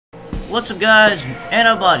What's up guys,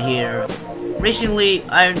 Anobot here. Recently,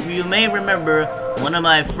 you may remember one of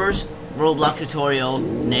my first Roblox tutorial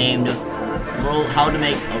named How to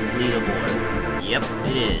Make a Leaderboard. Yep,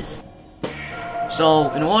 it is.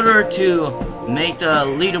 So, in order to make the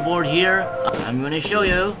leaderboard here, I'm going to show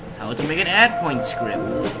you how to make an add point script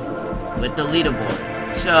with the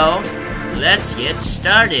leaderboard. So, let's get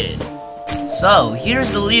started. So,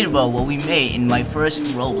 here's the leaderboard what we made in my first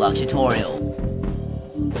Roblox tutorial.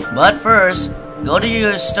 But first, go to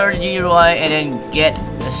your start GUI and then get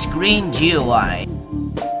a screen GUI.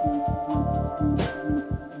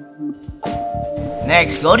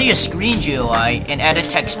 Next, go to your screen GUI and add a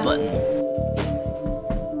text button.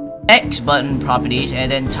 Text button properties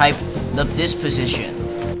and then type this position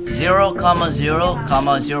 0, 0,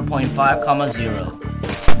 0.5, 0.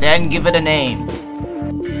 Then give it a name.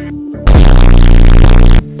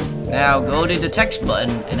 Now go to the text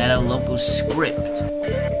button and add a local script.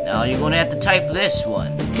 Now you're going to have to type this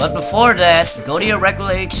one. But before that, go to your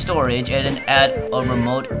replicated storage and then add a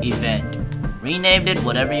remote event. Rename it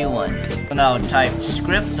whatever you want. So now type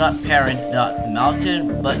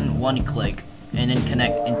script.Parent.mountain button one click and then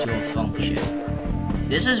connect into a function.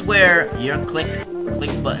 This is where your click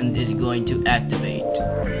button is going to activate.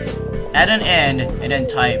 Add an end and then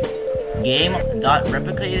type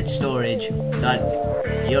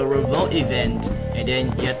game.ReplicatedStorage.Your remote event and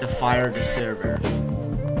then you have to fire the server.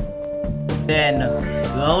 Then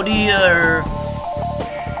go to your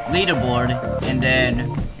leaderboard and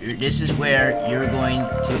then this is where you're going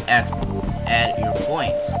to add your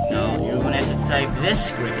points. Now you're going to have to type this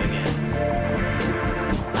script again.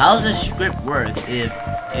 How the script works, if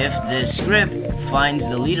the script finds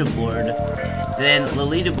the leaderboard, then the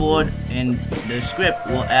leaderboard in the script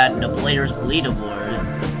will add the player's leaderboard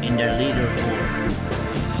in their leaderboard.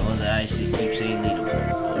 You know that I keep saying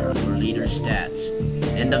leaderboard or leader stats.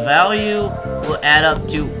 Then the value will add up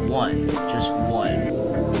to 1, just 1.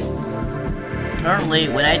 Currently,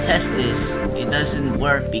 when I test this, it doesn't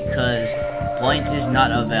work because points is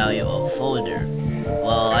not a value of folder.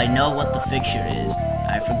 Well, I know what the fixture is.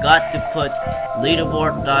 I forgot to put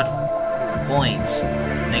leaderboard.Points.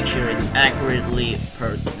 Make sure it's accurately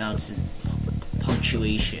pronounced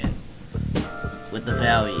punctuation with the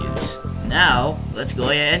values. Now, let's go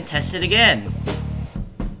ahead and test it again.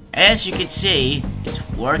 As you can see, it's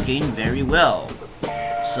working very well.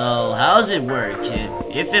 So, how does it work?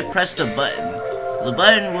 If it press the button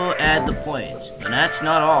will add the points. But that's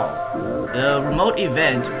not all. The remote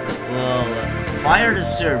event will fire the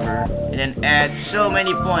server and then add so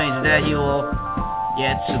many points that you will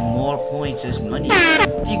get some more points as money.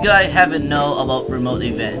 If you guys haven't know about remote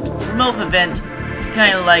event is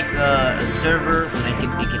kind of like a server, and it can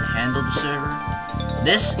handle the server.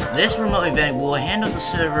 This remote event will handle the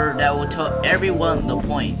server that will tell everyone the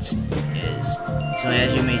points is. So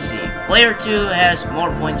as you may see, player 2 has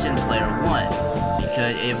more points than player 1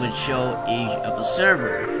 because it would show each of the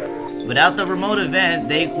server. Without the remote event,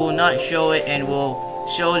 they will not show it and will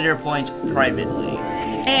show their points privately.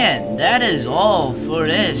 And that is all for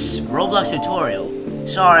this Roblox tutorial.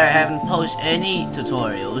 Sorry I haven't posted any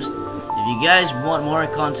tutorials. If you guys want more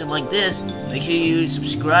content like this, make sure you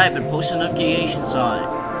subscribe and post the notifications on.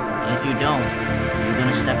 And if you don't, you're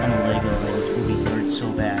gonna step on a Lego and it will be hurt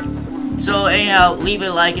so bad. So anyhow, leave a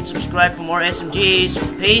like and subscribe for more SMGs.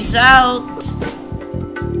 Peace out!